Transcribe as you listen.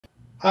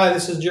Hi,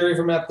 this is Jerry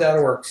from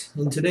App.Works.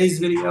 In today's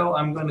video,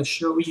 I'm going to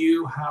show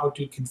you how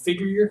to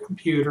configure your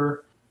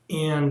computer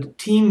and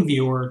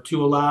TeamViewer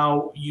to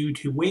allow you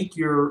to wake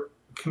your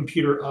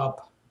computer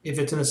up if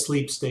it's in a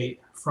sleep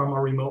state from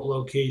a remote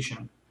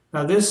location.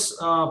 Now this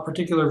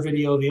particular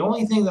video, the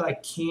only thing that I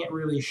can't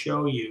really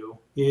show you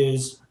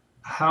is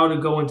how to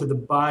go into the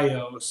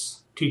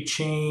BIOS to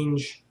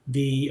change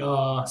the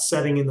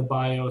setting in the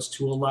BIOS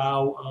to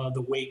allow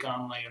the Wake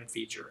On Lan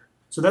feature.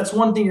 So that's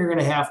one thing you're going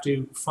to have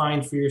to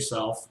find for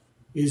yourself,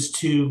 is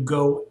to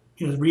go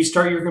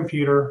restart your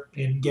computer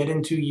and get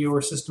into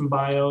your system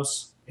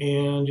BIOS,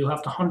 and you'll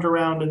have to hunt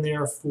around in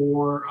there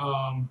for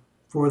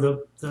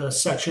the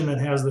section that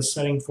has the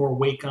setting for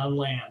Wake On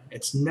Lan.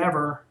 It's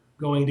never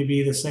going to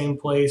be the same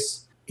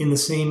place in the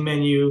same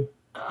menu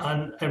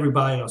on every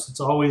BIOS. It's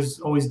always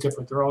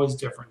different. They're always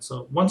different.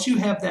 So once you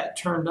have that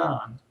turned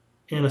on,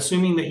 and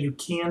assuming that you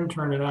can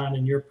turn it on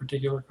in your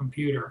particular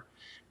computer,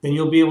 then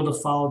you'll be able to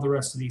follow the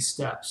rest of these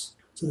steps.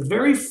 So the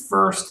very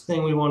first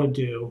thing we want to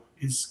do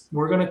is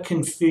we're going to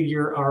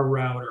configure our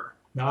router.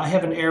 Now I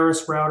have an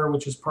Aris router,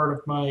 which is part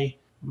of my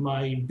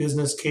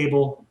business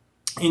cable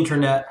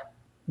internet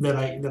that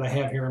I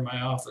have here in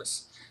my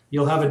office.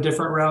 You'll have a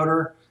different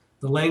router.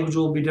 The language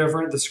will be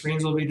different, the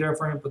screens will be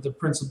different, but the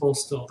principle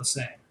is still the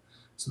same.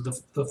 So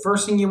the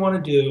first thing you want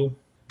to do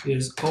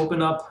is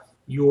open up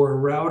your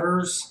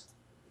router's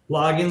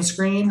login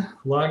screen,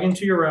 log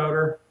into your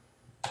router,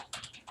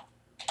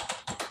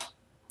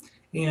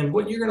 and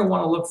what you're going to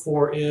want to look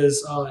for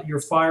is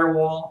your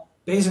firewall.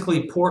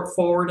 Basically, port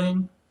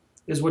forwarding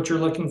is what you're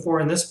looking for.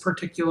 In this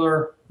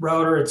particular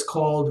router, it's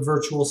called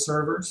virtual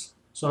servers.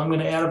 So I'm going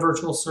to add a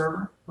virtual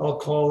server. I'll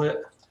call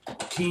it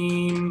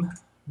TeamViewer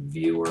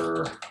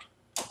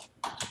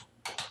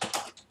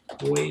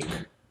Wake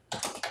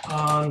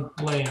On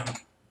Lan.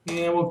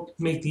 And we'll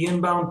make the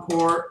inbound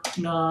port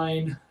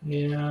 9,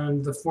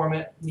 and the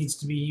format needs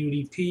to be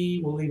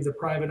UDP. We'll leave the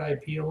private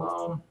IP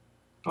alone.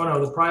 Oh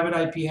no, the private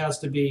IP has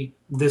to be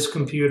this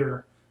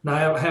computer.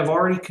 Now I have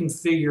already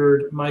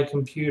configured my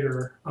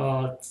computer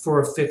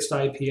for a fixed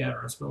IP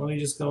address, but let me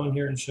just go in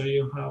here and show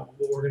you what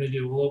we're going to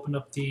do. We'll open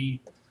up the,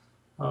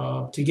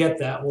 to get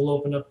that, we'll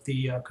open up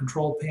the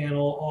control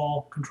panel,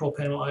 all control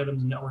panel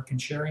items, network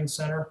and sharing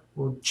center.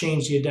 We'll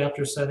change the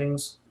adapter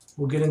settings.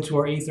 We'll get into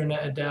our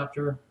Ethernet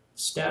adapter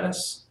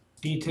status,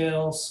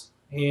 details,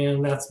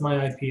 and that's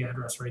my IP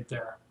address right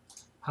there.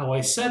 How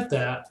I set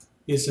that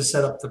is to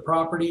set up the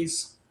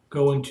properties,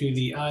 go into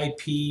the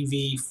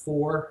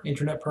IPv4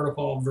 Internet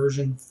Protocol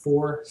version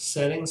 4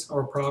 settings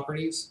or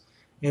properties,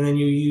 and then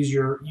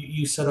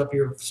you set up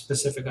your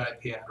specific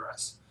IP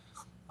address.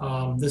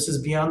 This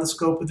is beyond the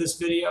scope of this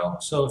video,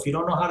 so if you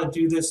don't know how to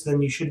do this,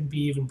 then you shouldn't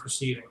be even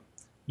proceeding.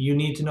 You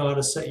need to know how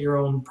to set your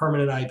own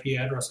permanent IP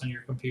address on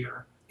your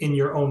computer in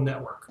your own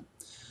network.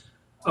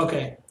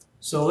 Okay,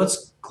 so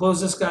let's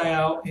close this guy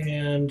out,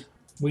 and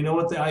we know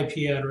what the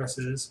IP address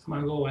is. Come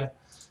on, go away.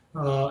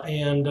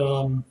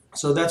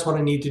 So that's what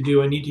I need to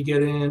do. I need to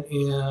get in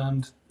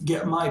and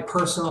get my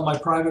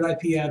private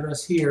IP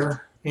address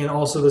here, and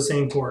also the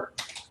same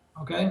port.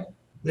 Okay?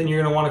 Then you're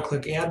going to want to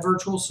click Add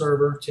Virtual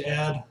Server to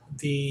add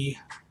the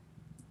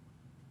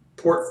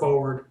port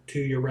forward to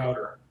your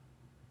router.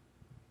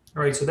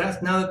 All right, so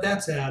now that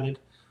that's added,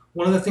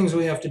 one of the things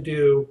we have to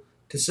do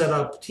to set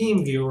up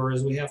TeamViewer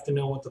is we have to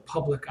know what the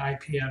public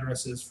IP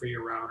address is for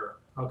your router.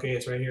 Okay,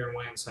 it's right here in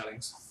WAN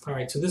settings. All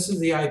right, so this is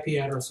the IP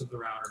address of the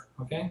router,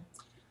 okay?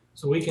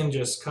 So we can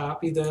just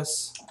copy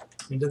this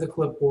into the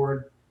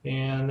clipboard,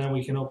 and then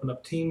we can open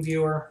up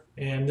TeamViewer,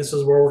 and this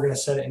is where we're going to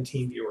set it in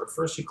TeamViewer.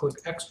 First you click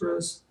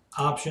Extras,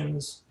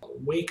 Options,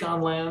 Wake On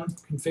Lan,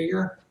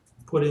 Configure,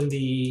 put in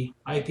the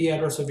IP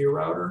address of your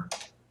router,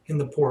 in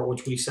the port,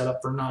 which we set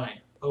up for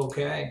 9.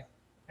 Okay,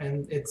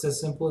 and it's as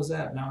simple as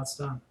that. Now it's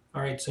done.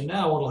 All right, so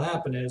now what will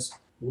happen is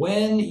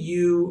when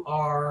you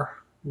are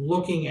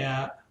looking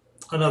at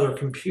another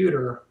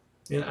computer,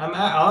 and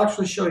I'll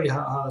actually show you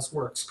how this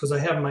works, because I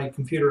have my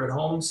computer at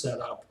home set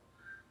up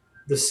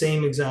the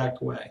same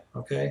exact way,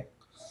 okay?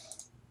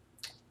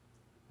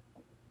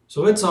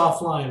 So it's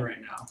offline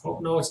right now. Oh,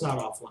 no, it's not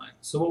offline.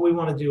 So what we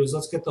want to do is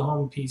let's get the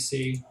home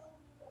PC,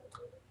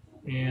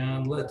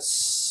 and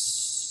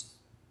let's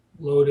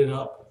load it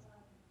up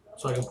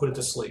so I can put it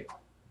to sleep.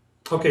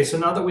 Okay, so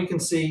now that we can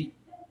see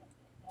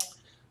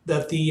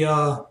that the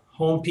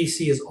home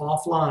PC is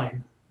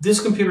offline, this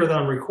computer that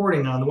I'm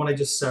recording on, the one I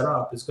just set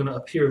up, is going to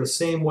appear the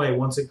same way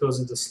once it goes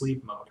into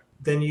sleep mode.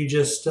 Then you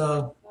just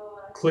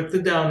click the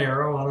down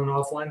arrow on an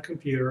offline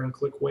computer and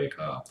click Wake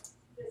Up.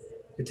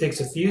 It takes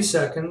a few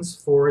seconds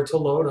for it to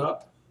load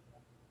up.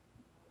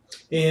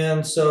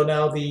 And so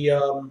now the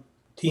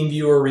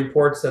TeamViewer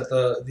reports that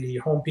the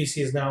home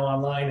PC is now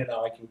online, and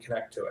now I can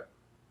connect to it.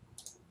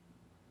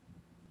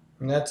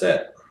 And that's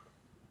it.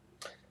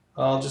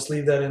 I'll just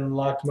leave that in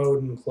locked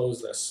mode and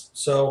close this.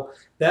 So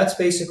that's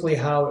basically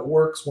how it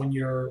works when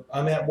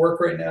I'm at work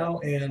right now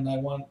and I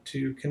want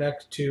to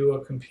connect to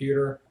a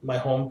computer, my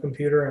home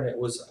computer, and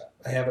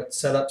I have it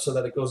set up so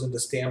that it goes into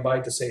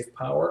standby to save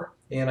power.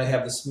 And I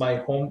have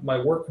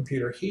my work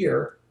computer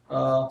here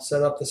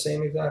set up the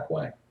same exact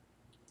way.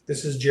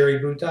 This is Jerry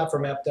Buta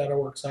from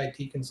App.org's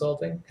IT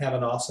Consulting. Have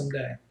an awesome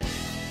day.